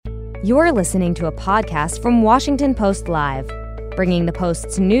You're listening to a podcast from Washington Post Live, bringing the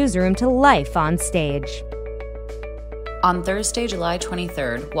Post's newsroom to life on stage. On Thursday, July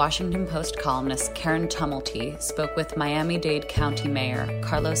 23rd, Washington Post columnist Karen Tumulty spoke with Miami-Dade County Mayor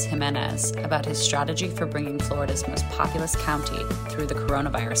Carlos Jimenez about his strategy for bringing Florida's most populous county through the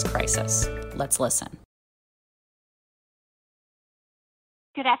coronavirus crisis. Let's listen.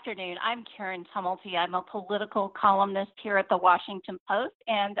 Good afternoon. I'm Karen Tumulty. I'm a political columnist here at the Washington Post,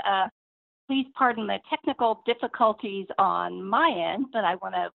 and please pardon the technical difficulties on my end, but I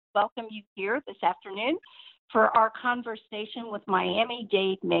want to welcome you here this afternoon for our conversation with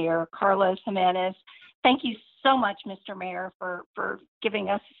Miami-Dade Mayor Carlos Jimenez. Thank you so much, Mr. Mayor, for giving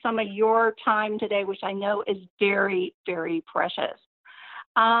us some of your time today, which I know is very, very precious.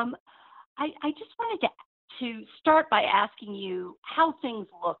 I just wanted to start by asking you how things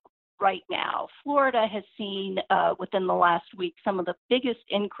look right now. Florida has seen within the last week some of the biggest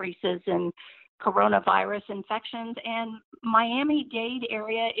increases in coronavirus infections, and Miami-Dade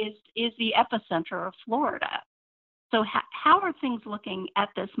area is the epicenter of Florida. So how are things looking at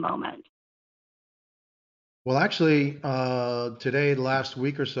this moment? Well, actually, today, the last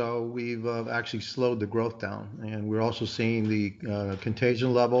week or so, we've actually slowed the growth down, and we're also seeing the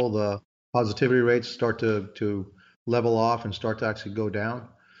contagion level, the positivity rates start to level off and start to actually go down.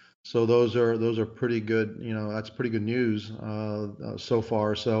 So those are pretty good. That's pretty good news so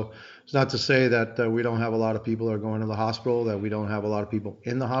far. So it's not to say that we don't have a lot of people that are going to the hospital, that we don't have a lot of people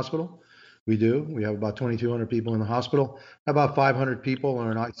in the hospital. We do. We have about 2,200 people in the hospital. About 500 people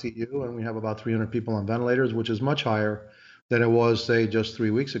are in ICU, and we have about 300 people on ventilators, which is much higher than it was, say, just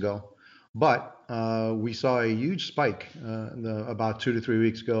 3 weeks ago. But we saw a huge spike about 2 to 3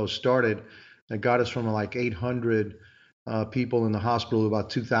 weeks ago started that got us from like 800 people in the hospital to about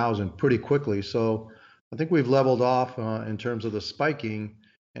 2,000 pretty quickly. So I think we've leveled off in terms of the spiking,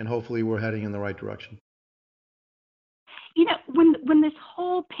 and hopefully we're heading in the right direction. When this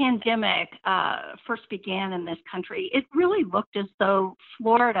whole pandemic first began in this country, it really looked as though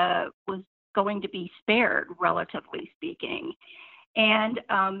Florida was going to be spared, relatively speaking. And,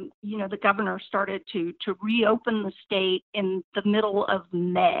 the governor started to reopen the state in the middle of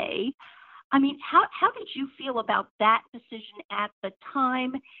May. I mean, how did you feel about that decision at the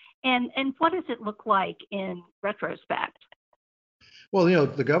time? And what does it look like in retrospect? Well,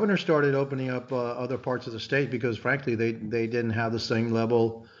 the governor started opening up other parts of the state because, frankly, they didn't have the same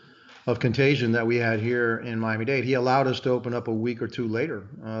level of contagion that we had here in Miami-Dade. He allowed us to open up a week or two later.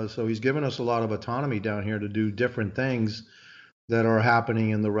 So he's given us a lot of autonomy down here to do different things that are happening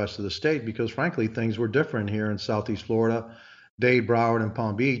in the rest of the state because, frankly, things were different here in Southeast Florida. Dade, Broward, and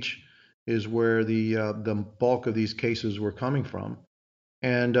Palm Beach is where the bulk of these cases were coming from.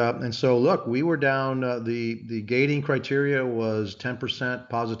 And so, look, we were down, the gating criteria was 10%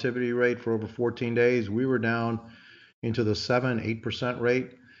 positivity rate for over 14 days. We were down into the 7-8% rate.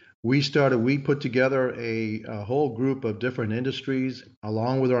 We put together a whole group of different industries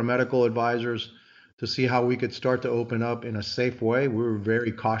along with our medical advisors to see how we could start to open up in a safe way. We were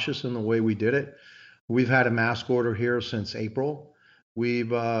very cautious in the way we did it. We've had a mask order here since April. We've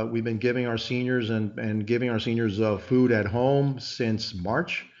been giving our seniors and giving our seniors food at home since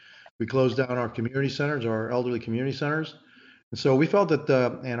March. We closed down our community centers, our elderly community centers. And so we felt that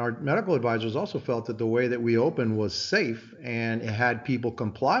and our medical advisors also felt that the way that we opened was safe, and had people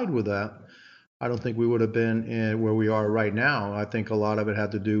complied with that, I don't think we would have been where we are right now. I think a lot of it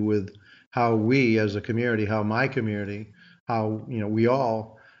had to do with how we as a community, how my community, how we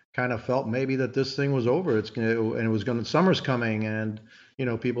all kind of felt maybe that this thing was over. Summer's coming, and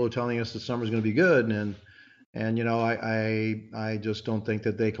people are telling us that summer's going to be good, and I just don't think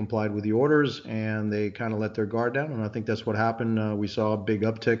that they complied with the orders, and they kind of let their guard down, and I think that's what happened. We saw a big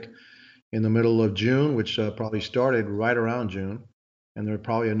uptick in the middle of June, which probably started right around June, and there are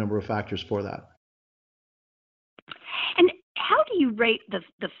probably a number of factors for that. And how do you rate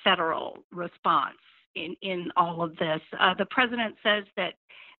the federal response in all of this? The president says that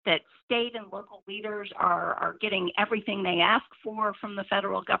state and local leaders are getting everything they ask for from the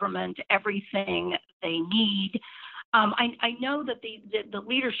federal government, everything they need. I know that the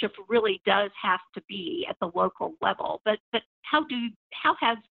leadership really does have to be at the local level, but how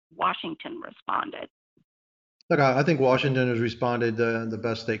has Washington responded? Look, I think Washington has responded the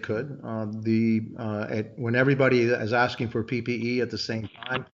best they could. When everybody is asking for PPE at the same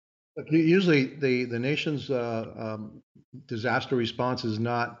time, usually the nation's disaster response is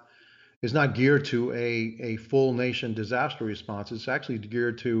not geared to a full nation disaster response. It's actually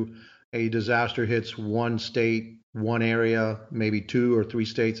geared to a disaster hits one state, one area, maybe 2 or 3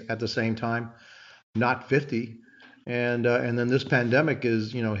 states at the same time, not 50. And then this pandemic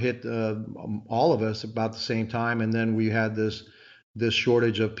is, hit all of us about the same time. And then we had this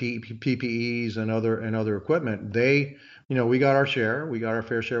shortage of PPEs and other equipment. We got our share, we got our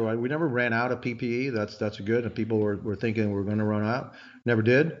fair share. We never ran out of PPE. That's good. And people were thinking we're going to run out. Never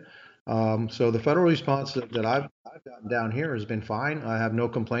did. So the federal response that I've gotten down here has been fine. I have no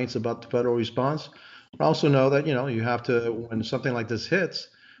complaints about the federal response. But I also know that, you have to, when something like this hits,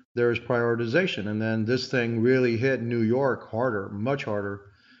 there's prioritization. And then this thing really hit New York harder, much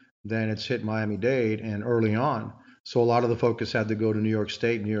harder than it's hit Miami-Dade and early on. So a lot of the focus had to go to New York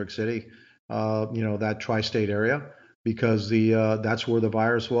State, New York City, that tri-state area, because that's where the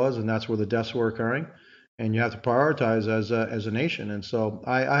virus was and that's where the deaths were occurring. And you have to prioritize as a nation. And so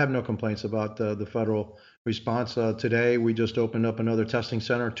I have no complaints about the federal response. Today, we just opened up another testing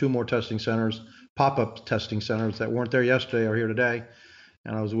center, two more testing centers, pop-up testing centers that weren't there yesterday are here today.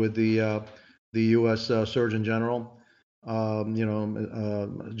 And I was with the U.S. Surgeon General,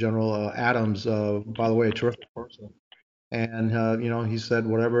 General Adams, by the way, a terrific person. And he said,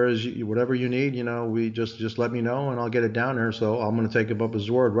 whatever you need, we just let me know and I'll get it down there. So I'm going to take him up his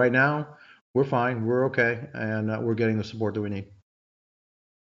word. Right now, we're fine, we're okay, and we're getting the support that we need.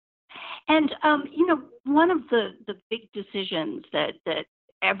 And one of the big decisions that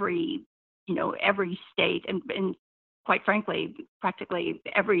every every state and quite frankly, practically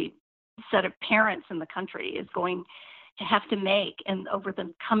every set of parents in the country is going to have to make, and over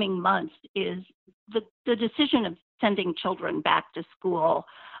the coming months, is the decision of sending children back to school.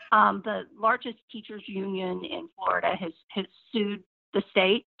 The largest teachers union in Florida has sued the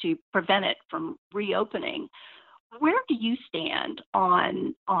state to prevent it from reopening. Where do you stand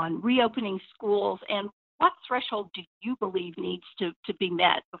on reopening schools, and what threshold do you believe needs to be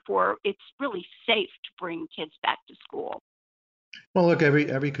met before it's really safe to bring kids back to school? Well, look,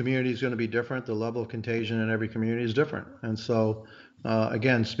 every community is going to be different. The level of contagion in every community is different. And so,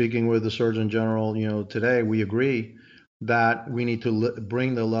 again, speaking with the Surgeon General, today we agree that we need to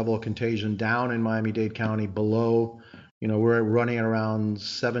bring the level of contagion down in Miami-Dade County below, we're running at around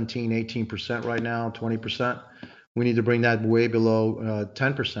 17, 18% right now, 20%. We need to bring that way below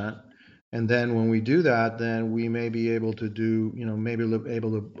 10%. And then when we do that, then we may be able to maybe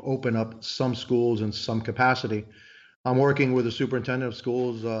able to open up some schools in some capacity. I'm working with the superintendent of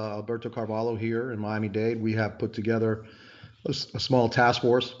schools, Alberto Carvalho, here in Miami-Dade. We have put together a small task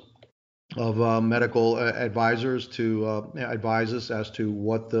force of medical advisors to advise us as to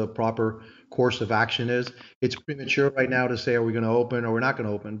what the proper course of action is. It's premature right now to say, are we going to open or we're not going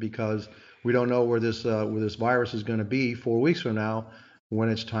to open, because we don't know where this virus is going to be 4 weeks from now when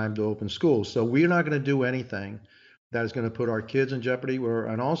it's time to open schools. So we're not going to do anything that is going to put our kids in jeopardy.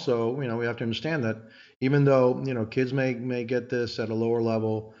 And also, we have to understand that even though, kids may get this at a lower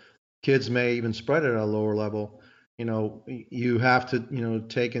level, kids may even spread it at a lower level. You have to,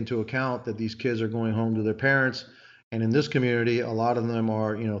 take into account that these kids are going home to their parents. And in this community, a lot of them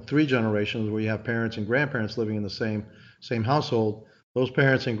are, 3 generations where you have parents and grandparents living in the same household. Those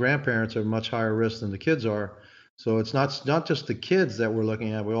parents and grandparents are much higher risk than the kids are. So it's not just the kids that we're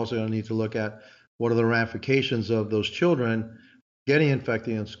looking at. We also need to look at what are the ramifications of those children getting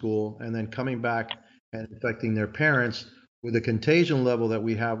infected in school and then coming back and infecting their parents with the contagion level that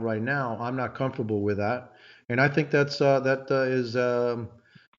we have right now. I'm not comfortable with that. And I think that is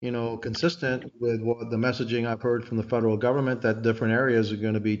consistent with what the messaging I've heard from the federal government, that different areas are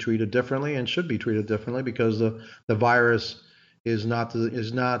going to be treated differently and should be treated differently because the virus is not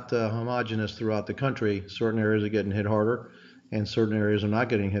homogenous throughout the country. Certain areas are getting hit harder and certain areas are not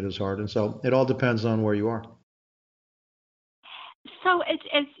getting hit as hard. And so it all depends on where you are. So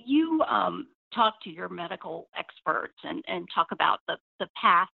as you talk to your medical experts and talk about the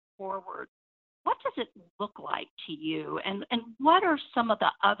path forward, what does it look like to you? And what are some of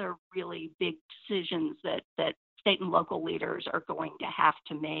the other really big decisions that state and local leaders are going to have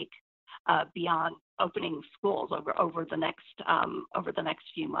to make beyond opening schools over the next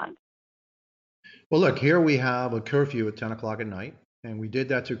few months? Well, look, here we have a curfew at 10 o'clock at night, and we did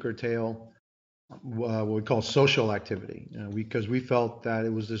that to curtail what we call social activity, because we felt that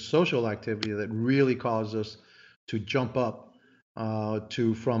it was this social activity that really caused us to jump up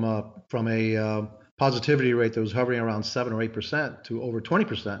from a positivity rate that was hovering around 7 or 8% to over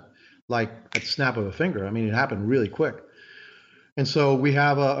 20%, like at the snap of a finger. I mean, it happened really quick. And so we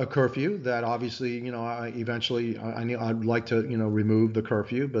have a curfew that obviously, eventually I'd like to, remove the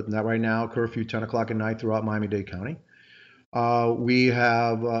curfew, but not right now, curfew 10 o'clock at night throughout Miami-Dade County. We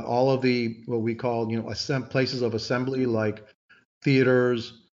have all of the, what we call, places of assembly like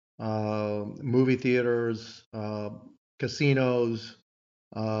theaters, movie theaters, casinos,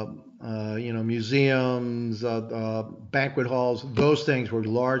 museums, banquet halls, those things where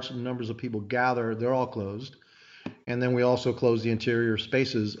large numbers of people gather, they're all closed. And then we also close the interior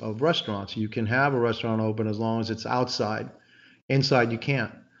spaces of restaurants. You can have a restaurant open as long as it's outside. Inside, you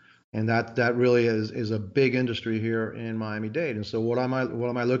can't. And that really is a big industry here in Miami-Dade. And so what am I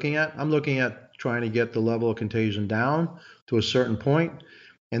looking at? I'm looking at trying to get the level of contagion down to a certain point,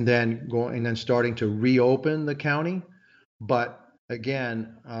 and then starting to reopen the county. But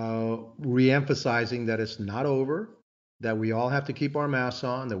again, re-emphasizing that it's not over, that we all have to keep our masks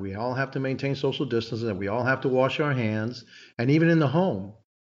on, that we all have to maintain social distancing, that we all have to wash our hands, and even in the home,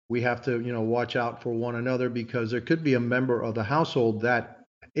 we have to, watch out for one another, because there could be a member of the household that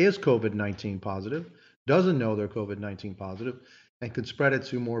is COVID-19 positive, doesn't know they're COVID-19 positive, and could spread it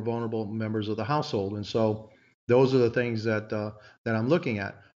to more vulnerable members of the household. And so those are the things that I'm looking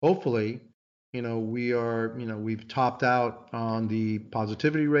at. Hopefully, we've topped out on the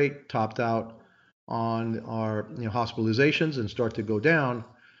positivity rate, topped out on our hospitalizations, and start to go down.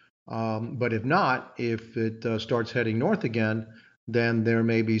 But if not, if it starts heading north again, then there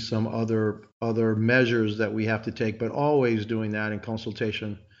may be some other measures that we have to take, but always doing that in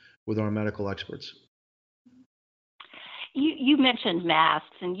consultation with our medical experts. You mentioned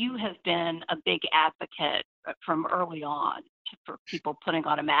masks, and you have been a big advocate from early on for people putting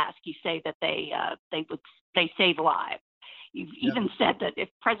on a mask. You say that they save lives. You've even said that if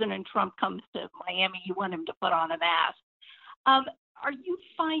President Trump comes to Miami, you want him to put on a mask. Are you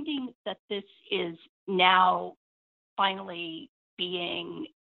finding that this is now finally being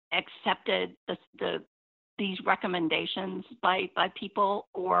accepted, these recommendations by people,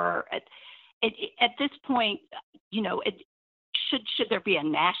 or at this point, should there be a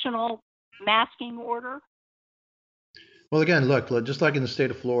national masking order? Well, again, look, just like in the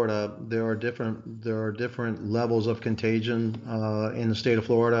state of Florida, there are different levels of contagion in the state of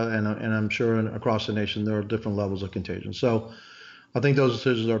Florida, and I'm sure across the nation there are different levels of contagion. So I think those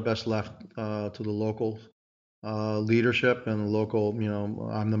decisions are best left to the local leadership and the local.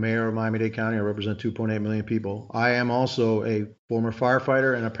 I'm the mayor of Miami-Dade County. I represent 2.8 million people. I am also a former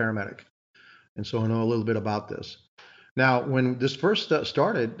firefighter and a paramedic, and so I know a little bit about this. Now, when this first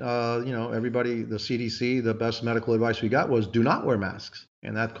started, everybody, the CDC, the best medical advice we got was do not wear masks.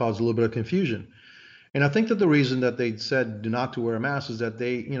 And that caused a little bit of confusion. And I think that the reason that they said do not to wear a mask is that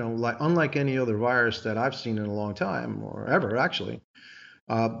they, unlike any other virus that I've seen in a long time, or ever actually,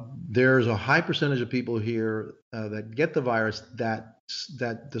 there's a high percentage of people here that get the virus that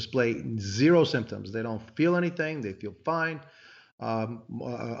display zero symptoms. They don't feel anything. They feel fine,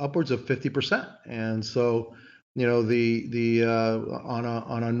 upwards of 50%. And so, on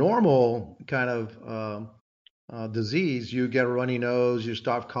a normal kind of disease, you get a runny nose, you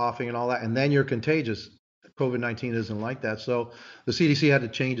start coughing and all that, and then you're contagious. COVID-19 isn't like that. So the CDC had to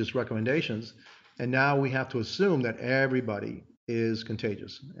change its recommendations, and now we have to assume that everybody is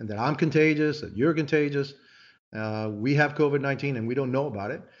contagious, and that I'm contagious, that you're contagious. We have COVID-19 and we don't know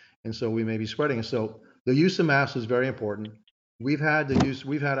about it, and so we may be spreading it. So the use of masks is very important. We've had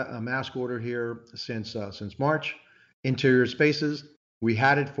a mask order here since March. Interior spaces, we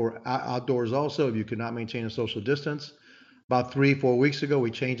had it for outdoors also, if you could not maintain a social distance. About 3-4 weeks ago, we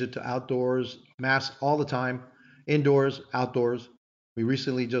changed it to outdoors, masks all the time, indoors, outdoors. We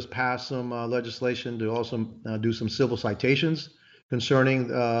recently just passed some legislation to also do some civil citations concerning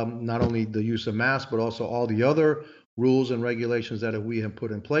not only the use of masks, but also all the other rules and regulations that we have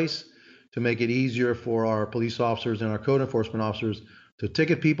put in place to make it easier for our police officers and our code enforcement officers to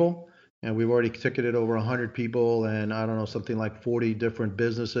ticket people. And we've already ticketed over 100 people, and I don't know, something like 40 different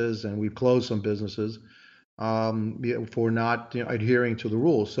businesses, and we've closed some businesses for not adhering to the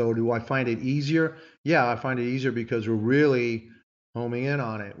rules. So do I find it easier? Yeah, I find it easier because we're really homing in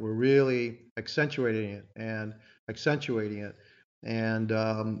on it. We're really accentuating it. And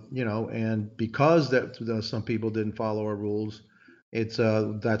and because some people didn't follow our rules,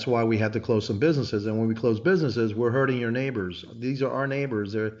 that's why we had to close some businesses. And when we close businesses, we're hurting your neighbors. These are our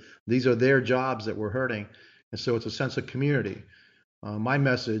neighbors. These are their jobs that we're hurting. And so it's a sense of community. My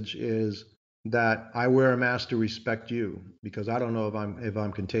message is that I wear a mask to respect you, because I don't know if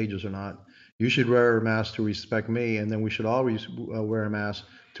I'm contagious or not. You should wear a mask to respect me, and then we should always wear a mask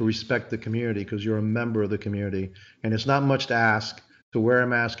to respect the community, because you're a member of the community. And it's not much to ask to wear a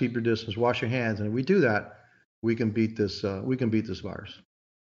mask, keep your distance, wash your hands, and if we do that, we can beat this. We can beat this virus.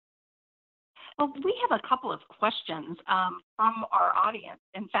 Well, we have a couple of questions from our audience.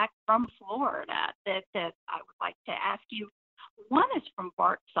 In fact, from Florida, that I would like to ask you. One is from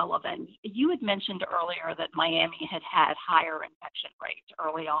Bart Sullivan. You had mentioned earlier that Miami had higher infection rates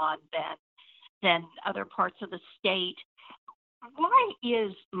early on than other parts of the state. Why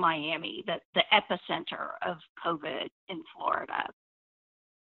is Miami the epicenter of COVID in Florida?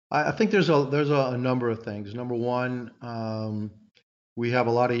 I think there's a number of things. Number one, we have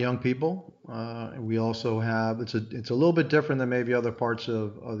a lot of young people. And we also have it's a little bit different than maybe other parts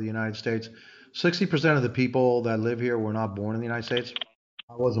of the United States. 60% of the people that live here were not born in the United States.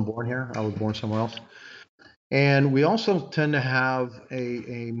 I wasn't born here. I was born somewhere else. And we also tend to have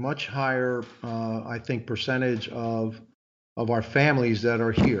a much higher, I think, percentage of our families that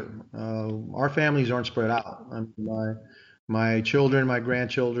are here. Our families aren't spread out. I mean, my children, my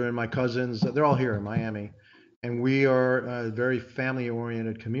grandchildren, my cousins, they're all here in Miami. And we are a very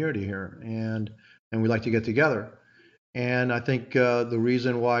family-oriented community here, and we like to get together. And I think the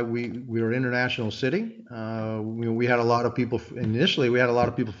reason why we're an international city, we had a lot of people initially. We had a lot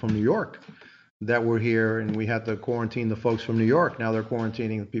of people from New York that were here, and we had to quarantine the folks from New York. Now they're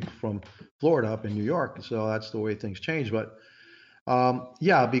quarantining the people from Florida up in New York. So that's the way things change. But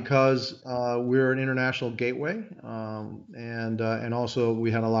yeah, because we're an international gateway, and also we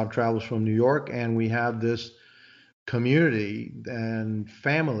had a lot of travelers from New York, and we have this community and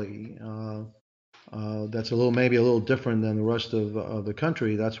family that's maybe a little different than the rest of the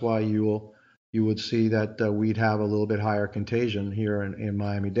country. That's why you would see that we'd have a little bit higher contagion here in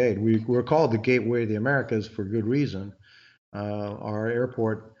Miami-Dade. We're called the Gateway of the Americas for good reason. Our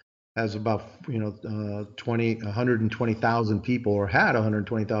airport has about 120,000 people, or had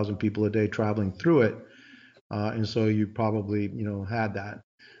 120,000 people a day traveling through it, and so you probably had that.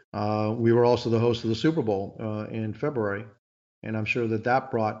 We were also the host of the Super Bowl in February, and I'm sure that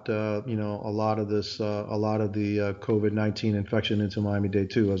brought a lot of the COVID-19 infection into Miami-Dade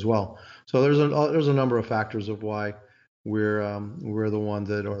too as well. So there's a number of factors of why we're the ones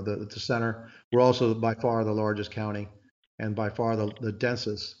that are the center. We're also by far the largest county, and by far the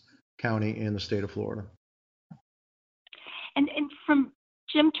densest county in the state of Florida. And from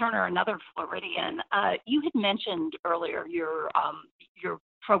Jim Turner, another Floridian, you had mentioned earlier your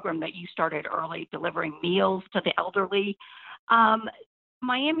program that you started early, delivering meals to the elderly.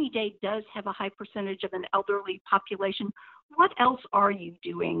 Miami-Dade does have a high percentage of an elderly population. What else are you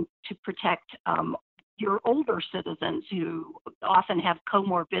doing to protect your older citizens who often have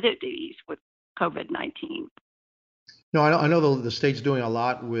comorbidities with COVID-19? No, I know the state's doing a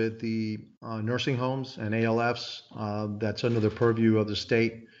lot with the nursing homes and ALFs. That's under the purview of the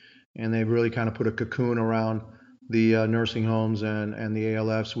state, and they've really kind of put a cocoon around the nursing homes and the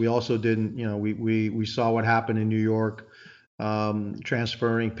ALFs. We also didn't, we saw what happened in New York,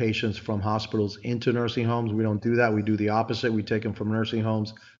 transferring patients from hospitals into nursing homes. We don't do that. We do the opposite. We take them from nursing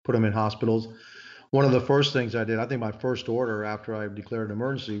homes, put them in hospitals. One of the first things I did, I think my first order after I declared an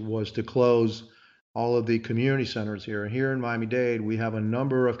emergency, was to close all of the community centers here. Here in Miami-Dade, we have a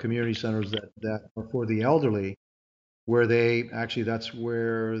number of community centers that are for the elderly, where that's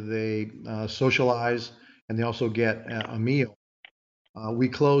where they socialize, and they also get a meal. We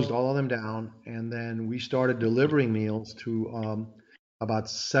closed all of them down, and then we started delivering meals to about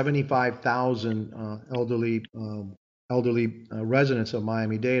 75,000 elderly residents of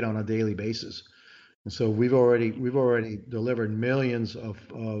Miami-Dade on a daily basis. And so we've already delivered millions of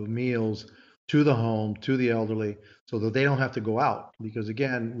meals to the home, to the elderly, so that they don't have to go out. Because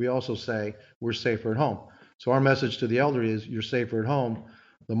again, we also say we're safer at home. So our message to the elderly is, you're safer at home.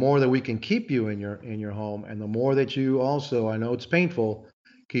 The more that we can keep you in your home, and the more that you also, I know it's painful,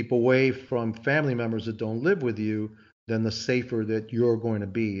 keep away from family members that don't live with you, then the safer that you're going to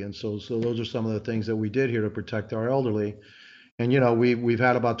be. And so those are some of the things that we did here to protect our elderly. And we've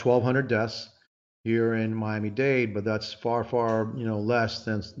had about 1,200 deaths here in Miami-Dade, but that's far less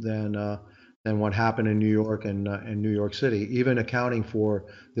than what happened in New York and New York City, even accounting for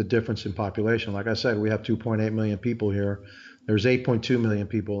the difference in population. Like I said, we have 2.8 million people here. There's 8.2 million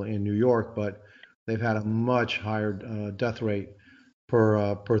people in New York, but they've had a much higher death rate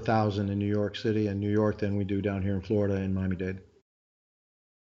per thousand in New York City and New York than we do down here in Florida and Miami-Dade.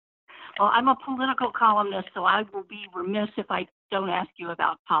 Well, I'm a political columnist, so I will be remiss if I don't ask you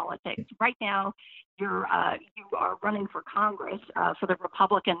about politics. Right now, you are running for Congress for the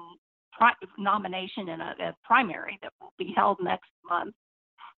Republican nomination in a primary that will be held next month.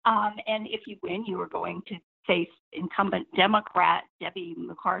 And if you win, you are going to face incumbent Democrat Debbie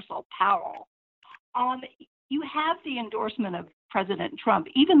McCarsell-Powell. You have the endorsement of President Trump,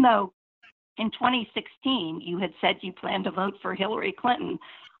 even though in 2016 you had said you planned to vote for Hillary Clinton.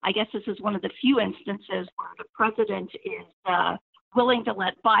 I guess this is one of the few instances where the president is willing to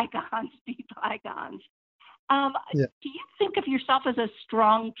let bygones be bygones. Yeah. Do you think of yourself as a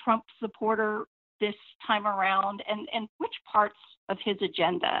strong Trump supporter this time around? And which parts of his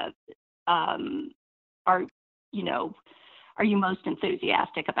agenda are are you most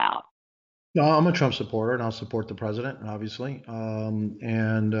enthusiastic about? No, I'm a Trump supporter, and I'll support the president, obviously.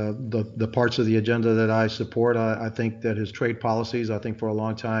 The parts of the agenda that I support, I think that his trade policies, I think for a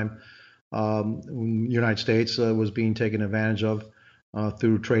long time, the United States was being taken advantage of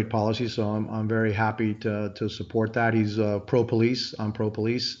through trade policy. So I'm very happy to support that. He's pro-police. I'm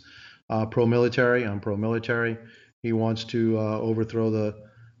pro-police. Pro-military. I'm pro-military. He wants to overthrow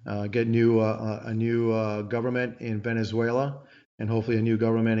get a new government in Venezuela, and hopefully a new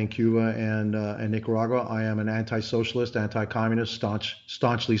government in Cuba and Nicaragua. I am an anti-socialist, anti-communist,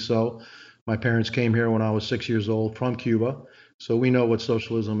 staunchly so. My parents came here when I was 6 years old from Cuba, so we know what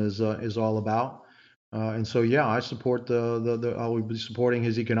socialism is all about. And so, yeah, I support I will be supporting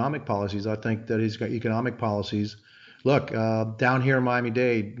his economic policies. I think that his economic policies. Look, down here in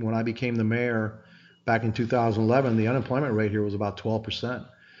Miami-Dade, when I became the mayor back in 2011, the unemployment rate here was about 12%.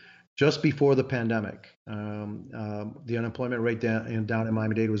 Just before the pandemic, the unemployment rate down in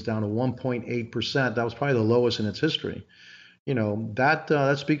Miami-Dade was down to 1.8%. That was probably the lowest in its history. You know,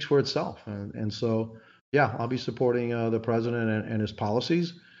 that speaks for itself. And so, yeah, I'll be supporting the president and his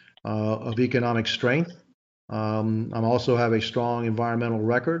policies of economic strength. I also have a strong environmental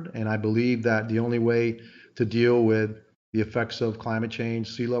record, and I believe that the only way to deal with the effects of climate change,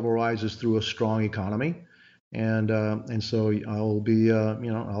 sea level rise, is through a strong economy. And so I'll be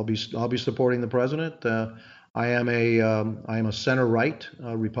supporting the president. I am a center right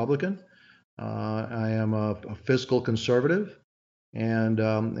Republican. I am a fiscal conservative, and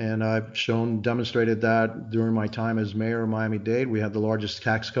I've demonstrated that during my time as mayor of Miami-Dade. We had the largest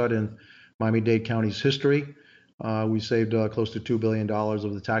tax cut in Miami-Dade County's history. We saved close to $2 billion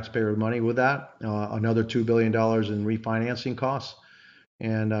of the taxpayer money with that. Another $2 billion in refinancing costs,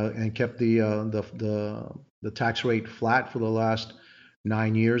 and kept the tax rate flat for the last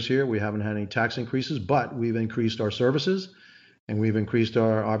 9 years here. We haven't had any tax increases, but we've increased our services, and we've increased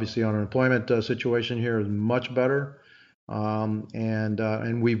our employment situation here is much better.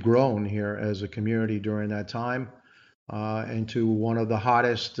 And we've grown here as a community during that time into one of the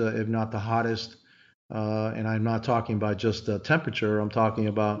hottest, if not the hottest. And I'm not talking about just the temperature. I'm talking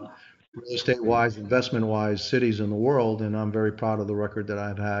about real estate-wise, investment-wise, cities in the world. And I'm very proud of the record that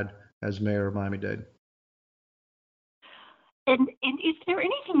I've had as mayor of Miami-Dade. And is there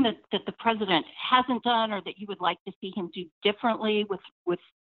anything that the president hasn't done, or that you would like to see him do differently with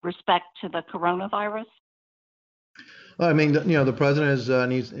respect to the coronavirus? Well, I mean, the president is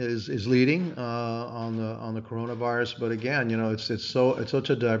leading on the coronavirus, but again, it's such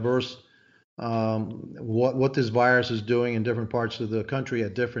a diverse what this virus is doing in different parts of the country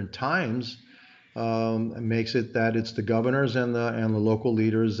at different times. Makes it that it's the governors and the local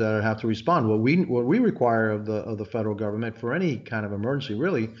leaders that have to respond. What we require of the federal government for any kind of emergency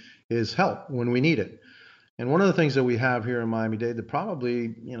really is help when we need it. And one of the things that we have here in Miami-Dade that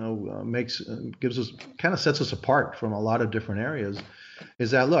probably sets us apart from a lot of different areas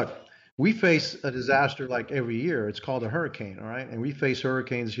is that, look, we face a disaster like every year. It's called a hurricane, all right? And we face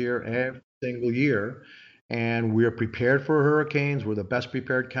hurricanes here every single year. And we're prepared for hurricanes. We're the best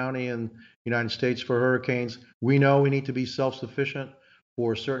prepared county in the United States for hurricanes. We know we need to be self-sufficient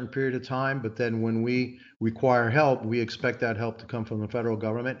for a certain period of time, but then when we require help, we expect that help to come from the federal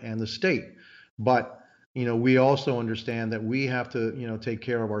government and the state. But we also understand that we have to take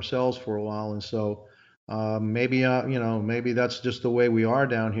care of ourselves for a while, and so maybe that's just the way we are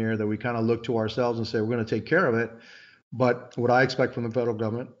down here, that we kind of look to ourselves and say we're going to take care of it. But what I expect from the federal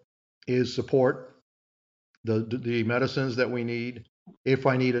government is support. The medicines that we need. If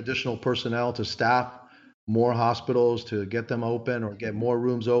I need additional personnel to staff more hospitals, to get them open or get more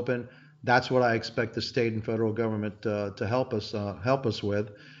rooms open, that's what I expect the state and federal government to help us with.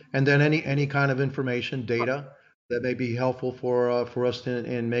 And then any kind of information, data that may be helpful for us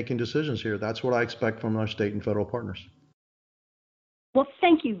in making decisions here. That's what I expect from our state and federal partners. Well,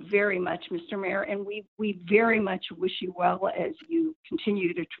 thank you very much, Mr. Mayor, and we very much wish you well as you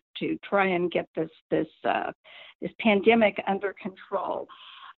continue to try and get this pandemic under control.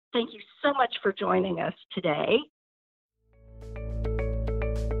 Thank you so much for joining us today.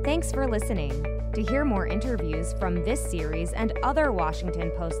 Thanks for listening. To hear more interviews from this series and other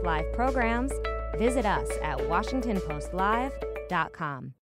Washington Post Live programs, visit us at WashingtonPostLive.com.